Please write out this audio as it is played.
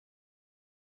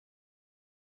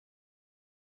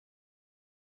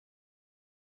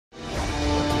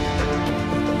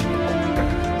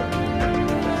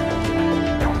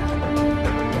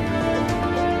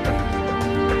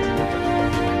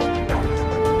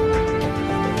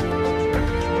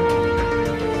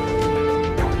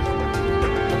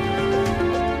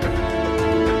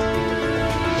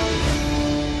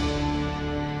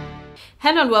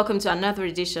Hello and welcome to another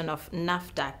edition of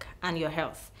NAFDAC and Your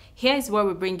Health. Here is where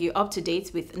we bring you up to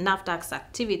date with NAFDAC's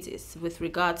activities with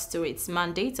regards to its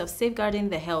mandate of safeguarding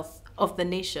the health of the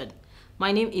nation.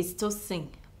 My name is Tosin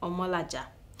Omolaja.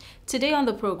 Today on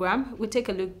the program, we take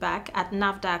a look back at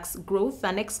NAFDAC's growth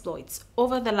and exploits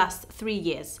over the last 3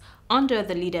 years under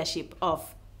the leadership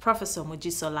of Professor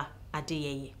Mojisola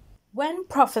Adeyeye. When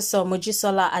Professor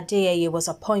Mojisola Adeyeye was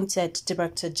appointed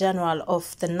Director-General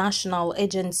of the National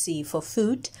Agency for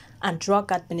Food and Drug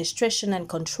Administration and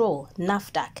Control,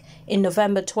 NAFDAC, in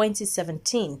November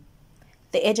 2017,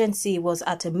 the agency was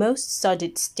at a most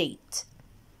studied state.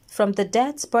 From the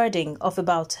debt burden of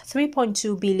about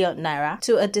 3.2 billion naira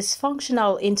to a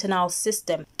dysfunctional internal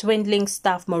system, dwindling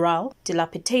staff morale,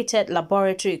 dilapidated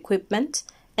laboratory equipment,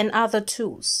 and other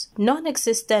tools,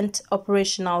 non-existent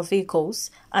operational vehicles,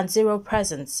 and zero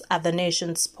presence at the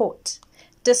nation's port.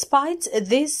 Despite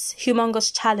these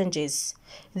humongous challenges,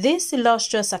 this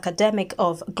illustrious academic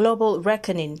of global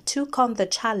reckoning took on the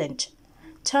challenge,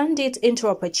 turned it into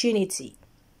opportunity.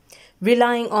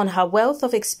 Relying on her wealth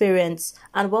of experience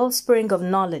and wellspring of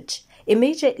knowledge,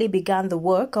 immediately began the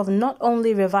work of not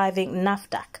only reviving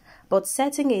NAFDAC, but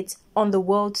setting it on the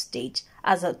world stage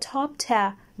as a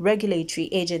top-tier regulatory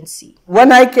agency.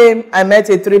 When I came, I met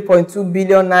a 3.2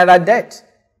 billion naira debt.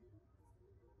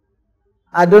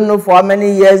 I don't know for how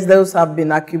many years those have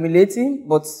been accumulating,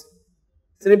 but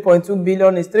 3.2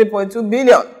 billion is 3.2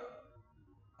 billion.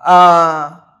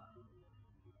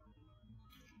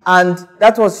 And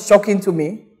that was shocking to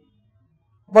me,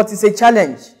 but it's a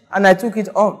challenge, and I took it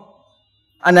on.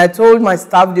 And I told my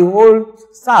staff, the whole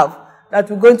staff, that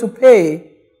we're going to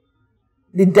pay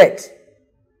the debt.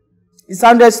 It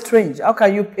sounded strange. How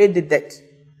can you pay the debt?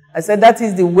 I said that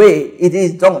is the way it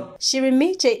is done. She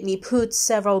immediately put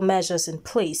several measures in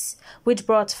place, which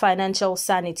brought financial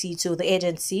sanity to the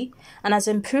agency and has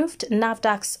improved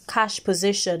NAFDAC's cash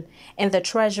position in the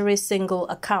Treasury Single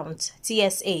Account,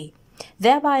 TSA,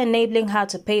 thereby enabling her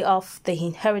to pay off the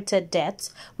inherited debt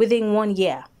within 1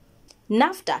 year.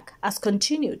 NAFDAC has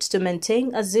continued to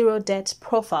maintain a zero-debt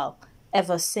profile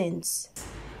ever since.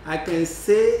 I can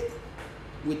say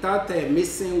without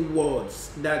missing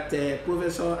words that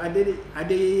Professor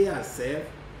Adeyeye herself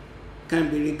can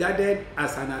be regarded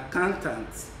as an accountant,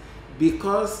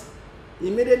 because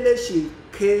immediately she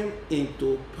came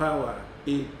into power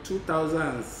in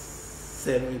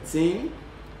 2017,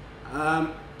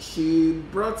 she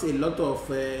brought a lot of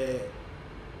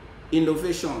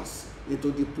innovations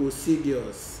into the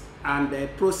procedures and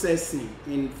processing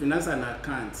in finance and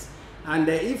accounts. And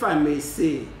if I may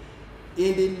say,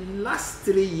 in the last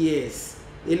 3 years,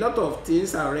 a lot of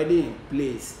things are already in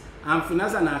place, and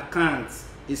finance and accounts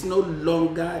is no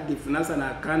longer the finance and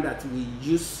account that we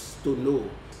used to know.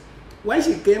 When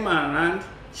she came around,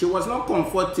 she was not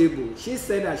comfortable. She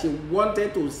said that she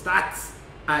wanted to start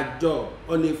a job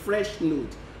on a fresh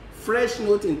note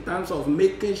in terms of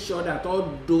making sure that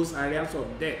all those areas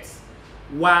of debt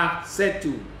were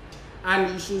settled.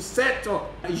 And you should set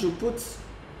up, you should put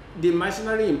the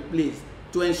machinery in place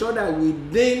to ensure that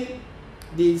within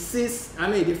the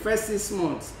first 6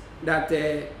 months, that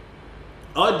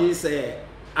all these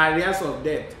areas of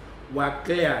debt were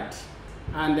cleared,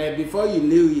 and before you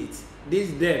knew it,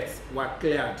 these debts were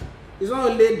cleared. It's not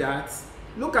only that.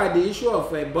 Look at the issue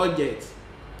of a budget.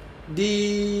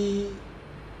 The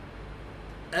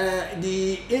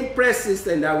impress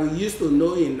system that we used to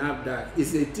know in NAFDAC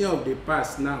is a thing of the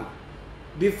past now.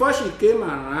 Before she came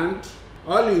around,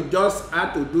 all you just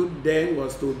had to do then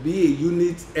was to be a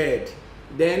unit head.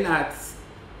 Then at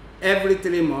every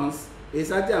 3 months, a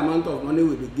certain amount of money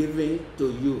will be given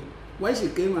to you. When she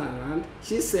came around,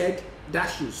 she said that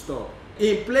should stop.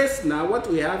 In place now, what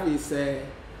we have is a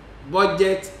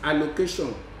budget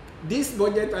allocation. This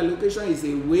budget allocation is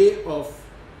a way of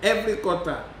every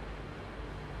quarter,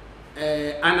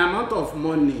 an amount of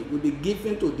money will be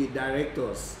given to the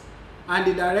directors. And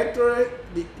the directors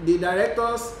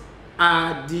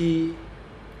are the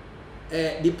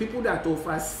people that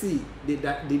oversee the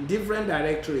different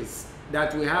directorates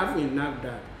that we have in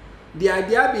NAFDAC. The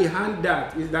idea behind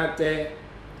that is that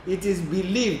it is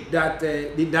believed that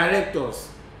the directors,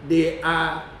 they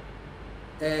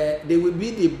will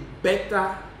be the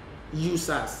better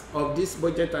users of this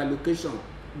budget allocation.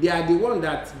 They are the ones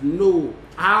that know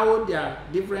how their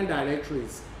different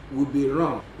directorates will be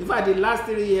run. In fact, the last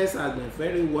 3 years has been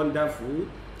very wonderful.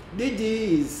 DG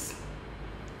is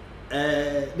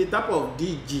the type of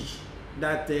DG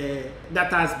that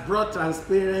has brought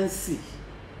transparency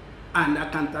and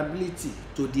accountability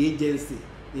to the agency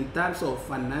in terms of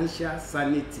financial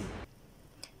sanity.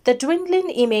 The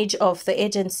dwindling image of the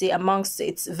agency amongst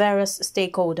its various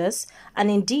stakeholders,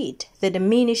 and indeed the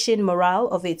diminishing morale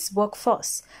of its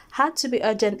workforce, had to be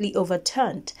urgently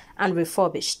overturned and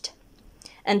refurbished.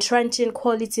 Entrenching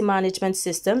quality management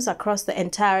systems across the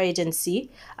entire agency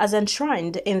as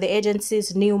enshrined in the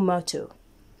agency's new motto: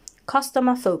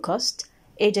 customer-focused,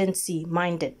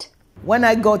 agency-minded. When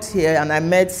I got here and I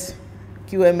met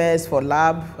QMS for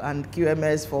lab and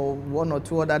QMS for one or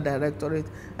two other directorates,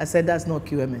 I said that's not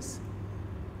QMS.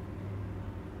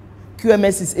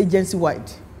 QMS is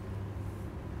agency-wide.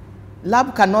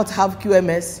 Lab cannot have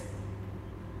QMS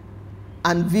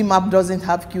and VMAP doesn't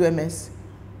have QMS,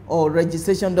 or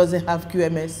registration doesn't have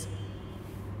QMS,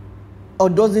 or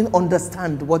doesn't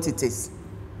understand what it is.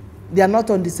 They are not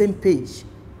on the same page.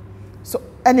 So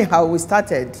anyhow, we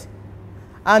started.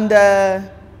 And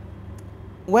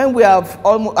when we have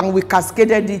almost, and we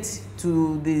cascaded it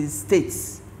to the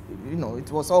states, you know,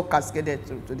 it was all cascaded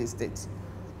to the states.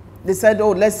 They said,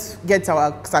 oh, let's get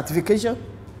our certification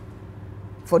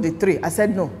for the 3. I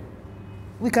said, no,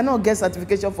 we cannot get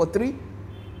certification for 3.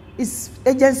 It's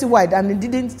agency-wide, and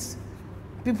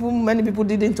many people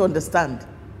didn't understand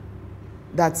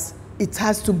that it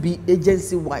has to be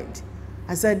agency-wide.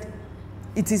 I said,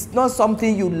 it is not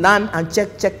something you learn and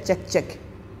check.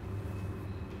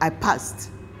 I passed.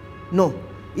 No,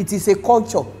 it is a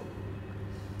culture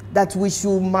that we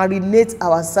should marinate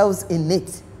ourselves in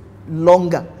it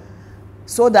longer,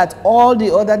 so that all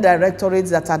the other directorates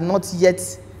that are not yet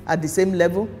at the same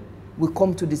level will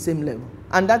come to the same level.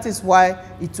 And that is why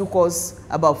it took us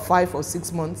about 5 or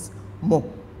 6 months more,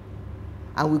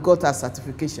 and we got our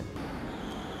certification.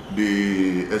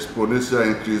 The exponential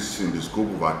increase in the scope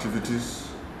of activities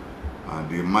and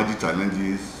the emerging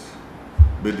challenges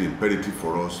made it imperative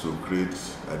for us to create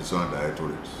additional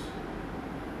directorates.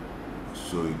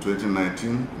 So in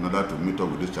 2019, in order to meet up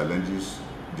with these challenges,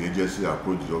 the agency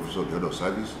approached the Office of the Head of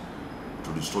Service to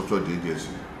restructure the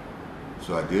agency.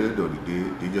 So at the end of the day,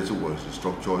 the agency was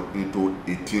restructured into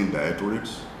 18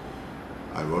 directorates,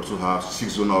 and we also have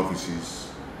 6 zonal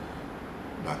offices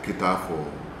that cater for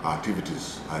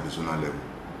activities at the zonal level.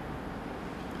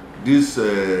 This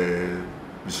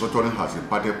restructuring has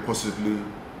impacted positively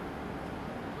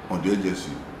on the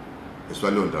agency,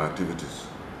 especially on their activities.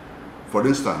 For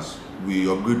instance, we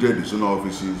upgraded the zonal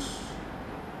offices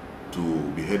to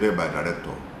be headed by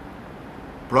director.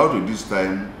 Prior to this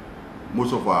time,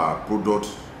 most of our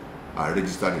products are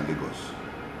registered in Lagos.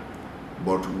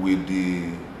 But with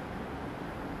the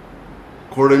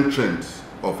current trend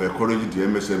of encouraging the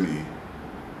MSME,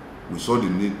 we saw the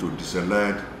need to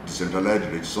decentralize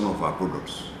the registration of our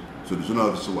products. So the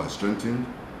zonal offices were strengthened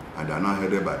and they are now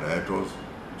headed by directors.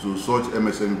 So such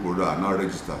MSME products are now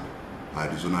registered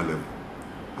at the zonal level.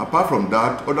 Apart from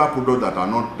that, other products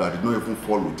that did not even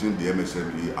fall within the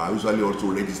MSME are usually also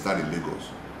registered in Lagos.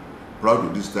 Prior to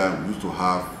this time, we used to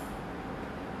have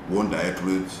one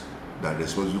directorate that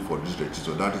is responsible for this registration.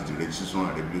 So that is the Registration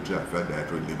and Regulatory Affairs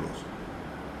Directorate in Lagos.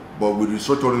 But with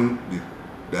restructuring, the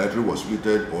directorate was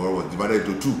split or was divided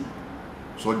into 2,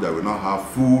 so that we now have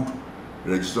food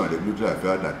registration and regulatory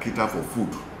affairs that cater for food.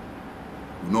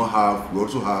 We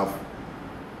also have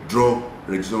drug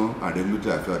registration and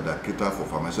regulatory affairs that cater for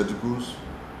pharmaceuticals,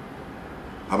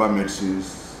 herbal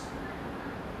medicines,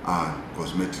 and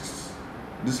cosmetics.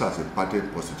 This has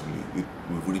impacted positively.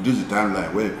 We've reduced the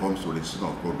timeline when it comes to registration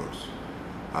of products.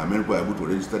 And many people are able to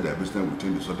register their business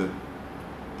within the certain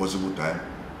possible time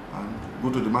and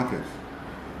go to the market.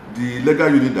 The legal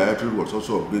unit directorate was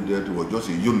also upgraded. It was just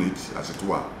a unit, as it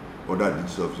were, other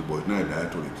digital office, but it's not a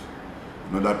directorate,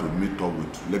 in order to meet up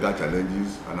with legal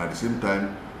challenges, and at the same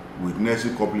time, with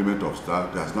necessary complement of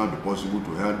staff, it has now been possible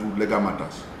to handle legal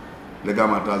matters. Legal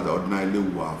matters that ordinarily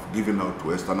we have given out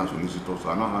to external solicitors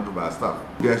are now handled by our staff.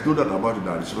 There is no doubt about it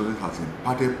that the resources has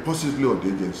impacted positively on the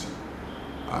agency,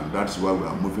 and that's why we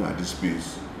are moving at this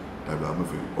pace that we are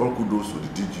moving. All kudos to the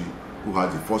DG who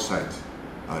has the foresight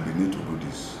and the need to do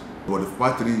this. For the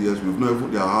past 3 years,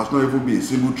 there has not even been a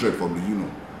single thread from the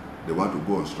union. They want to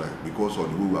go on strike because of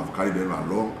the way we have carried them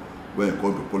along when it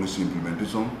comes to policy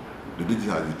implementation. The DG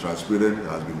has been transparent,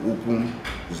 has been open.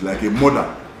 It's like a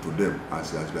mother to them,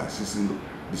 as he has been assisting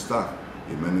the staff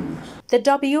in many ways. The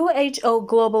WHO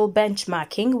global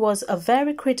benchmarking was a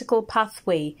very critical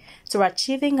pathway to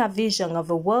achieving a vision of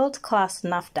a world-class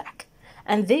NAFDAC.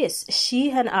 And this,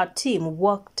 she and our team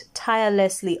worked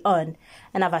tirelessly on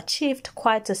and have achieved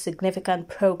quite a significant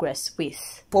progress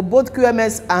with. For both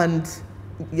QMS and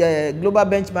global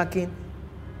benchmarking,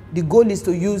 the goal is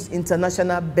to use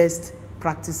international best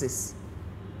practices.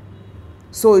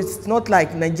 So it's not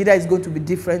like Nigeria is going to be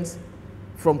different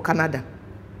from Canada.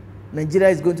 Nigeria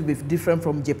is going to be different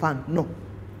from Japan. No.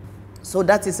 So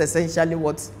that is essentially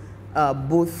what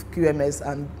both QMS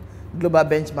and global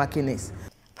benchmarking is.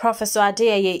 Professor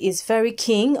Adeyeye is very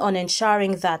keen on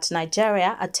ensuring that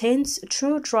Nigeria attains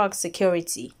true drug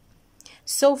security.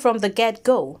 So from the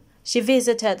get-go, she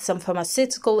visited some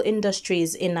pharmaceutical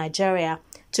industries in Nigeria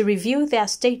to review their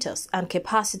status and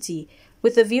capacity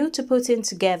with a view to putting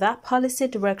together policy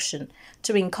direction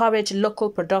to encourage local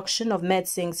production of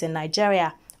medicines in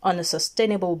Nigeria on a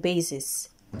sustainable basis.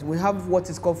 We have what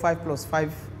is called 5 +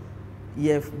 5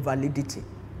 year validity,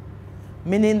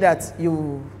 meaning that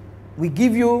we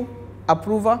give you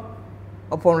approval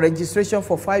upon registration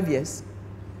for 5 years.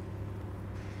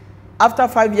 After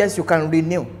 5 years, you can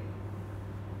renew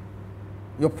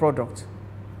your product.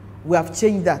 We have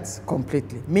changed that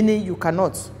completely, meaning you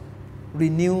cannot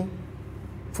renew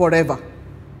forever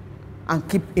and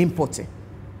keep importing.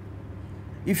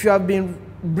 If you have been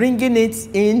bringing it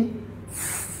in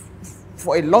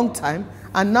for a long time,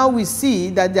 and now we see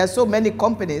that there are so many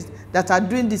companies that are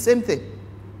doing the same thing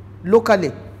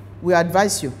locally, we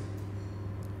advise you,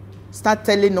 start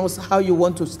telling us how you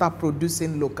want to start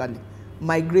producing locally.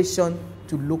 Migration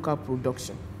to local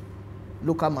production,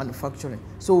 local manufacturing.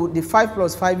 So the 5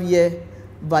 + 5 year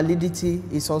validity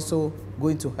is also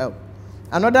going to help.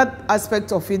 Another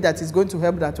aspect of it that is going to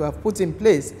help that we have put in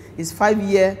place is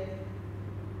 5-year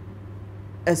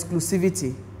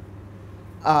exclusivity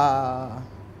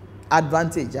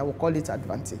advantage. I will call it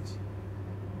advantage.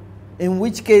 In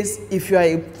which case, if you are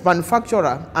a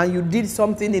manufacturer and you did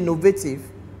something innovative,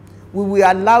 we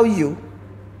will allow you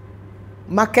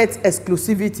market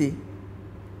exclusivity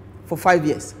for 5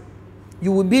 years.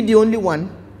 You will be the only one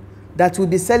that will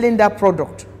be selling that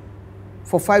product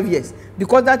for 5 years,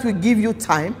 because that will give you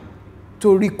time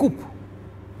to recoup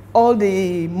all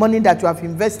the money that you have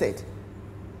invested.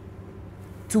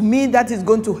 To me, that is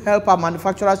going to help our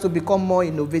manufacturers to become more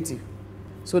innovative.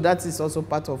 So that is also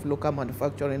part of local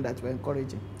manufacturing that we're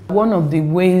encouraging. One of the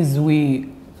ways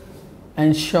we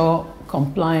ensure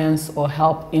compliance or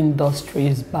help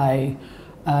industries by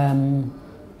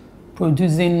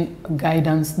producing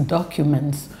guidance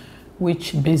documents,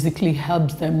 which basically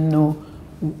helps them know,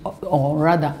 or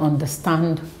rather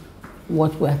understand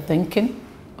what we're thinking,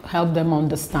 help them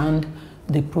understand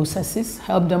the processes,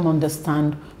 help them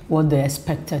understand what they're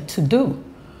expected to do.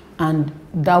 And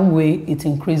that way it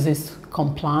increases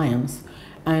compliance.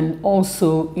 And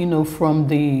also, from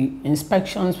the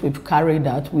inspections we've carried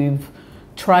out, we've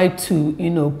tried to,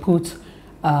 put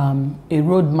a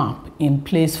roadmap in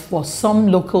place for some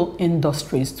local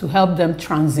industries to help them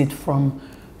transit from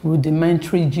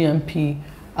rudimentary GMP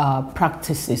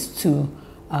practices to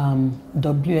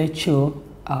WHO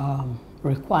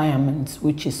requirements,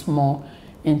 which is more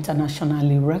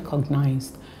internationally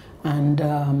recognized.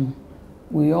 And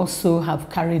we also have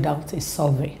carried out a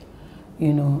survey,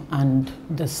 and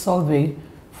the survey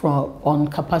on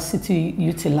capacity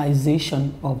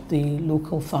utilization of the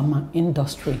local pharma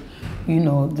industry.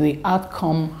 The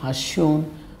outcome has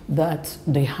shown that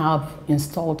they have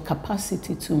installed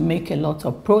capacity to make a lot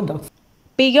of products.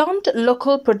 Beyond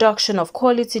local production of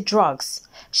quality drugs,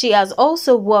 she has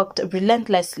also worked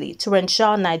relentlessly to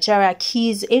ensure Nigeria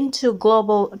keys into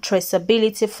global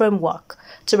traceability framework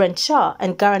to ensure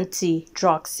and guarantee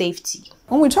drug safety.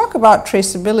 When we talk about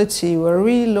traceability, we're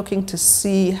really looking to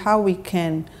see how we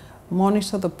can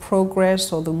monitor the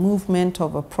progress or the movement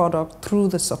of a product through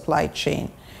the supply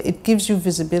chain. It gives you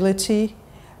visibility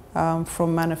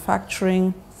from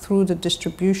manufacturing through the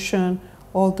distribution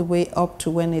all the way up to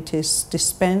when it is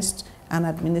dispensed and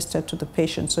administered to the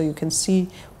patient, so you can see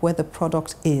where the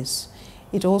product is.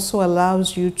 It also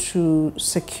allows you to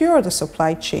secure the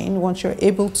supply chain. Once you're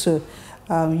able to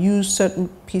use certain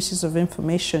pieces of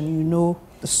information, you know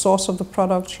the source of the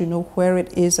product, you know where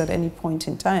it is at any point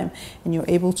in time, and you're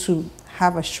able to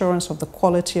have assurance of the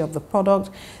quality of the product,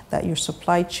 that your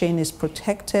supply chain is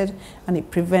protected, and it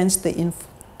prevents the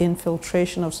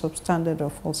infiltration of substandard or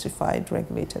falsified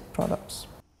regulated products.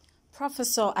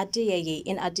 Professor Adeyeye,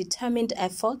 in a determined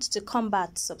effort to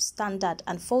combat substandard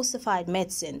and falsified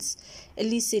medicines,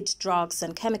 illicit drugs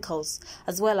and chemicals,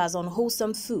 as well as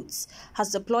unwholesome foods,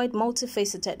 has deployed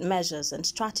multifaceted measures and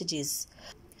strategies.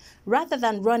 Rather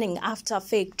than running after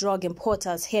fake drug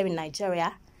importers here in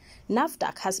Nigeria,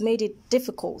 NAFDAC has made it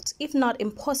difficult, if not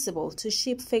impossible, to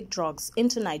ship fake drugs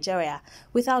into Nigeria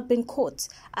without being caught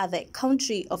at the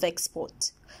country of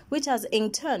export, which has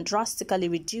in turn drastically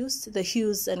reduced the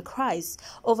hues and cries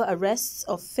over arrests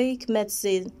of fake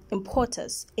medicine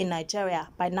importers in Nigeria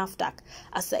by NAFDAC,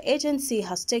 as the agency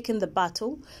has taken the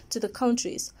battle to the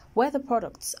countries where the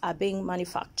products are being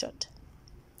manufactured.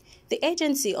 The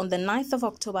agency on the 9th of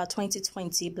October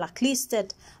 2020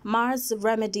 blacklisted Mars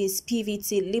Remedies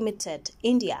PVT Limited,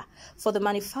 India, for the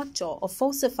manufacture of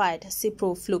falsified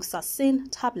ciprofloxacin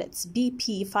tablets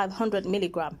BP 500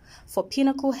 mg for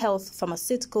Pinnacle Health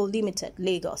Pharmaceutical Limited,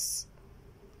 Lagos.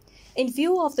 In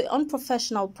view of the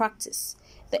unprofessional practice,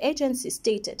 the agency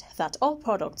stated that all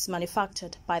products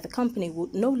manufactured by the company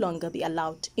would no longer be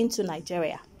allowed into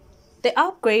Nigeria. The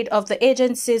upgrade of the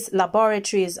agency's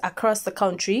laboratories across the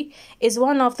country is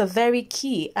one of the very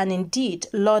key and indeed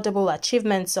laudable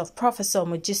achievements of Professor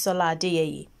Mojisola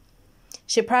Adeyeye.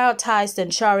 She prioritized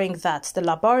ensuring that the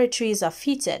laboratories are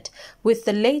fitted with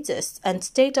the latest and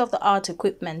state-of-the-art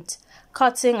equipment,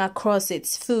 cutting across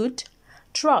its food,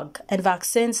 drug and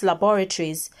vaccines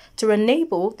laboratories to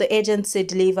enable the agency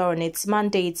deliver on its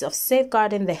mandates of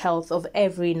safeguarding the health of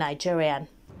every Nigerian.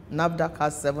 NAFDAC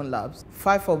has 7 labs.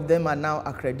 5 of them are now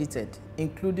accredited,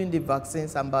 including the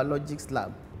Vaccines and Biologics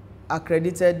Lab,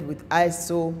 accredited with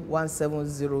ISO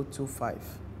 17025.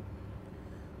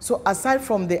 So aside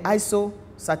from the ISO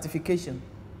certification,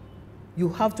 you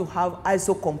have to have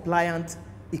ISO compliant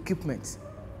equipment.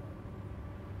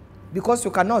 Because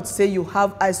you cannot say you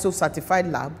have ISO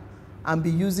certified lab and be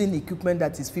using equipment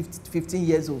that is 15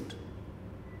 years old.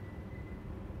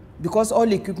 Because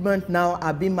all equipment now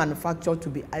are being manufactured to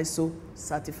be ISO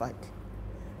certified,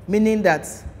 meaning that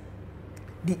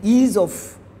the ease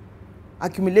of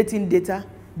accumulating data,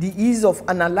 the ease of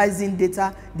analyzing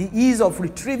data, the ease of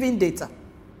retrieving data,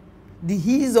 the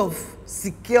ease of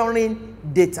securing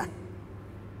data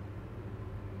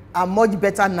are much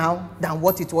better now than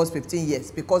what it was 15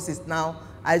 years because it's now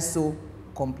ISO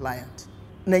compliant.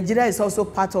 Nigeria is also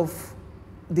part of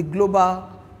the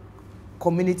global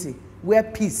community where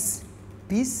peace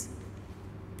is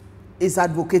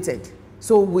advocated.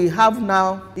 So we have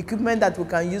now equipment that we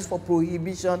can use for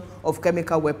prohibition of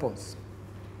chemical weapons.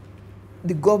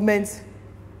 The government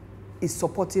is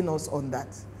supporting us on that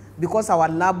because our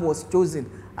lab was chosen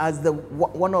as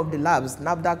one of the labs,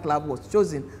 NAFDAC lab was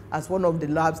chosen as one of the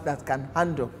labs that can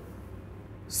handle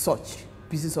such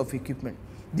pieces of equipment.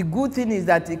 The good thing is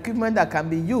that equipment that can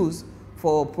be used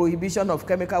for prohibition of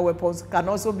chemical weapons can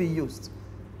also be used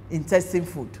in testing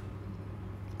food.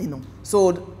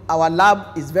 So our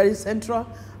lab is very central,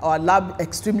 our lab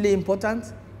extremely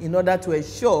important in order to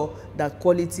ensure that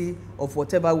quality of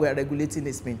whatever we are regulating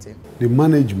is maintained. The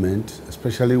management,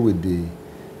 especially with the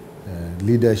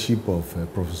leadership of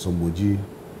Professor Moji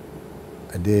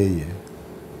Adeyeye,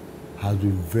 has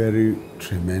been very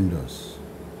tremendous.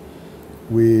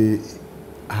 We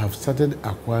have started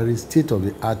acquiring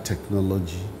state-of-the-art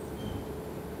technology,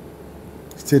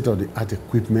 state-of-the-art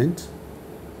equipment,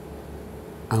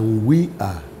 and we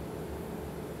are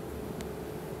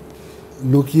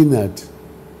looking at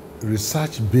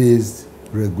research-based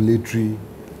regulatory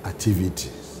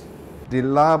activities. The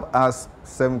lab has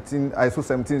ISO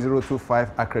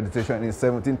 17025 accreditation in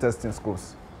 17 testing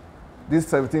schools. These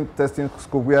 17 testing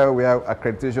schools where we have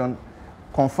accreditation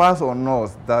confers on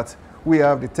us that we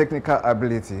have the technical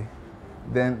ability,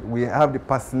 then we have the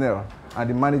personnel and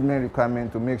the management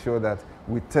requirement to make sure that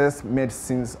we test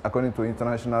medicines according to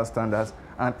international standards,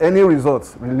 and any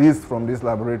results released from this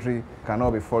laboratory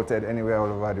cannot be faulted anywhere all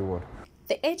over the world.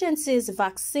 The agency's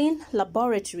vaccine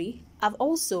laboratory have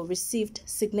also received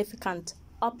significant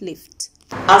uplift.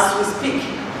 As we speak,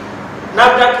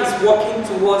 NAFDAC is working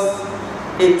towards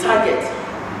a target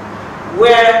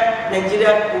where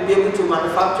Nigeria will be able to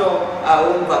manufacture our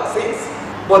own vaccines.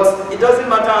 But it doesn't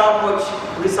matter how much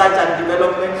research and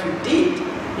development you did,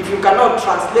 if you cannot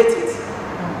translate it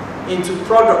into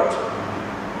product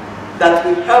that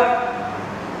will help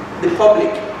the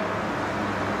public,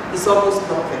 it's almost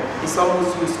nothing, it's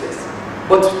almost useless.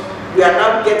 But we are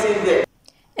now getting there.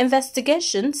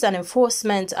 Investigations and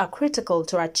enforcement are critical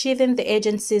to achieving the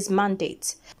agency's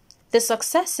mandate. The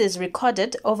successes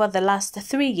recorded over the last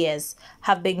 3 years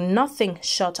have been nothing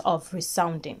short of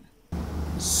resounding.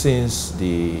 Since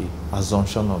the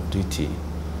assumption of duty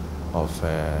of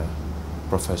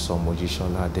Professor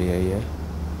Mojisola Adeyeye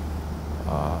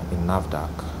in NAFDAC,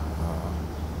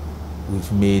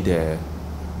 we've made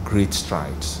great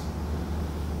strides.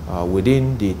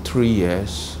 Within the 3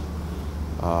 years,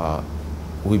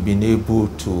 we've been able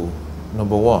to,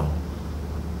 number one,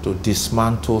 to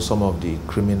dismantle some of the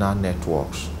criminal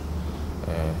networks,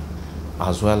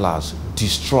 as well as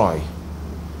destroy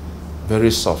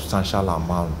very substantial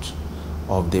amount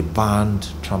of the banned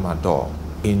tramadol.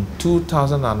 In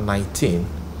 2019,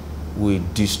 we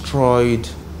destroyed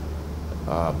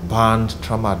banned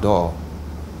tramadol,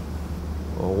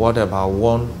 what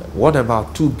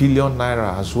about 2 billion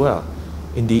naira as well.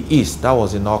 In the east, that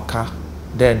was in Oka,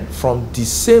 Then from the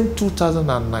same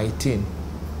 2019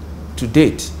 to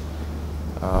date,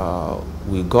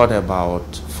 we got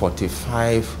about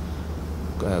 45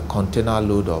 container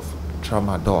load of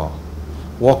tramadol.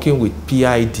 Working with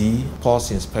PID,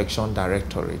 Pulse Inspection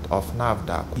Directorate of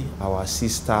NAFDAC, our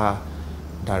sister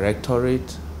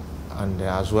directorate, and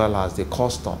as well as the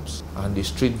customs. And the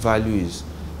street value is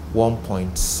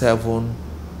 1.7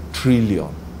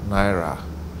 trillion naira.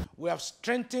 We have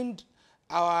strengthened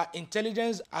our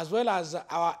intelligence as well as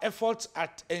our efforts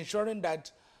at ensuring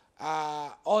that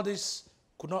all this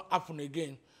could not happen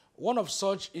again. One of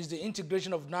such is the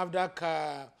integration of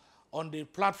NAFDAC on the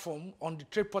platform, on the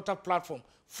trade portal platform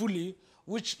fully,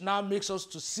 which now makes us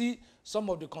to see some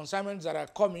of the consignments that are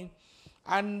coming.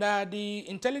 And the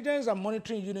Intelligence and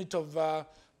Monitoring Unit of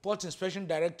Port Inspection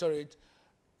Directorate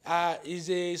is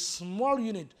a small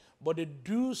unit, but they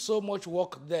do so much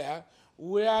work there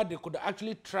where they could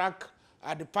actually track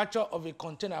a departure of a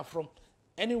container from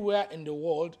anywhere in the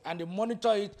world, and they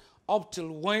monitor it up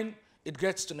till when it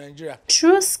gets to Nigeria.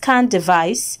 TrueScan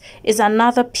device is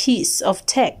another piece of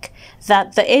tech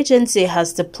that the agency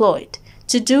has deployed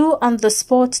to do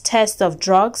on-the-spot test of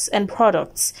drugs and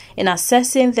products in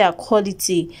assessing their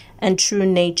quality and true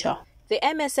nature. The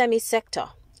MSME sector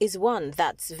is one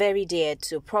that's very dear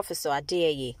to Professor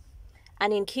Adeyeye,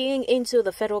 and in keying into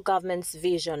the federal government's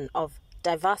vision of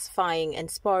diversifying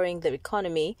and spurring the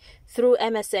economy through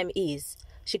MSMEs,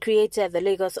 she created the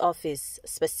Lagos office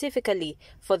specifically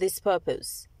for this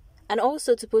purpose, and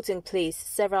also to put in place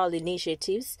several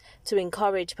initiatives to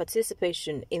encourage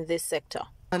participation in this sector.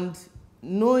 And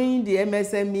knowing the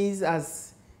MSMEs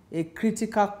as a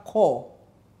critical core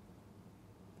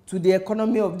to the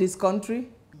economy of this country,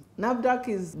 NAFDAC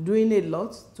is doing a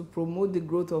lot to promote the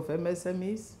growth of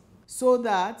MSMEs so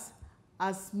that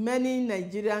as many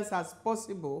Nigerians as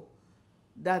possible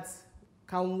that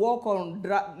can work on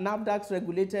NAFDAC's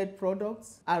regulated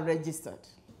products are registered.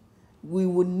 We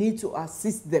will need to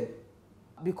assist them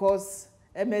because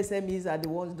MSMEs are the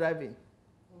ones driving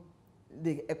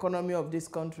the economy of this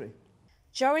country.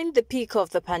 During the peak of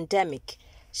the pandemic,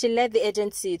 she led the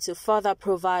agency to further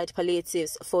provide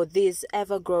palliatives for this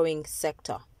ever-growing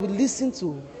sector. We listen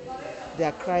to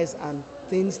their cries and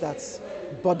things that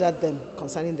bothered them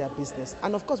concerning their business.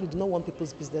 And of course, we do not want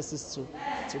people's businesses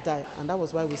to die. And that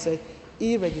was why we said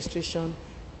e-registration,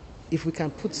 if we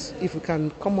can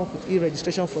come up with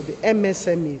e-registration for the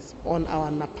MSMEs on our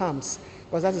NAPAMs,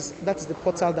 because that is the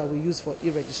portal that we use for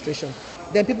e-registration.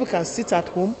 Then people can sit at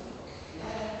home,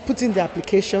 put in the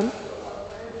application,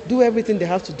 do everything they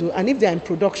have to do, and if they are in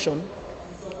production,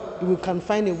 we can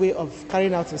find a way of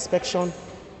carrying out inspection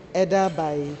either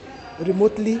by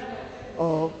remotely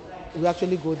or we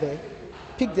actually go there,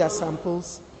 pick their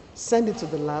samples, send it to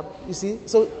the lab, you see.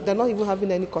 So they're not even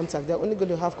having any contact. They're only going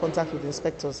to have contact with the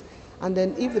inspectors. And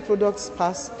then if the products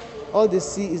pass, all they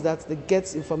see is that they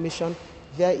get information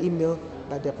via email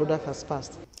that their product has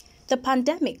passed. The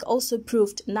pandemic also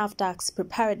proved NAFDAC's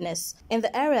preparedness in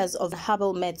the areas of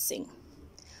herbal medicine.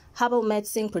 Herbal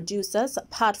medicine producers,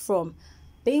 apart from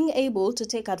being able to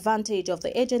take advantage of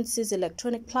the agency's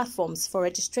electronic platforms for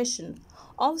registration,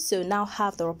 also now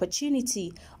have the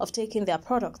opportunity of taking their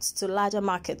products to larger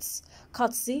markets,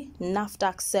 courtesy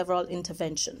NAFDAC's several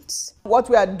interventions. What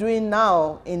we are doing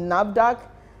now in NAFDAC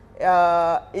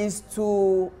is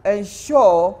to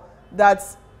ensure that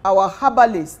our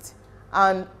herbalists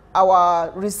and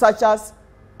our researchers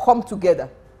come together.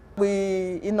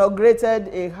 We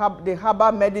inaugurated the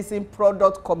Herbal Medicine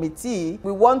Product Committee.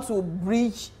 We want to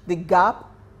bridge the gap,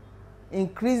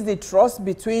 increase the trust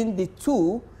between the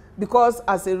two, because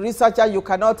as a researcher, you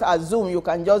cannot assume you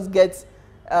can just get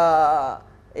a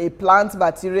plant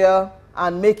material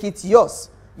and make it yours.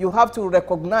 You have to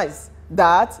recognize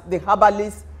that the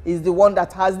herbalist is the one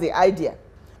that has the idea,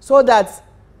 so that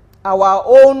our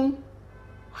own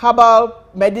herbal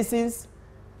medicines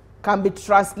can be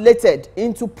translated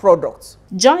into products.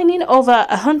 Joining over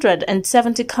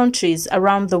 170 countries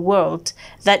around the world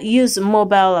that use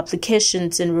mobile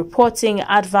applications in reporting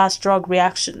adverse drug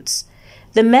reactions,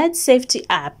 the Med Safety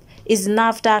app is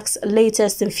NAFDAC's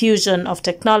latest infusion of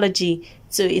technology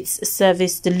to its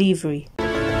service delivery.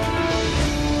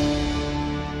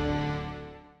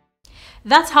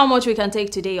 That's how much we can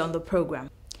take today on the program.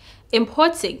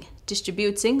 Importing,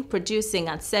 distributing, producing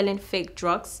and selling fake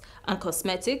drugs and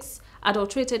cosmetics,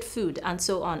 adulterated food and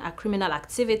so on are criminal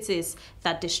activities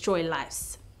that destroy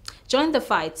lives. Join the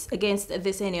fight against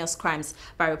these heinous crimes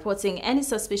by reporting any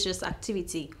suspicious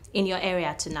activity in your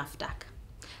area to NAFDAC.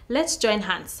 Let's join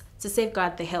hands to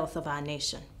safeguard the health of our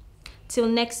nation. Till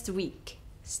next week,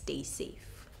 stay safe.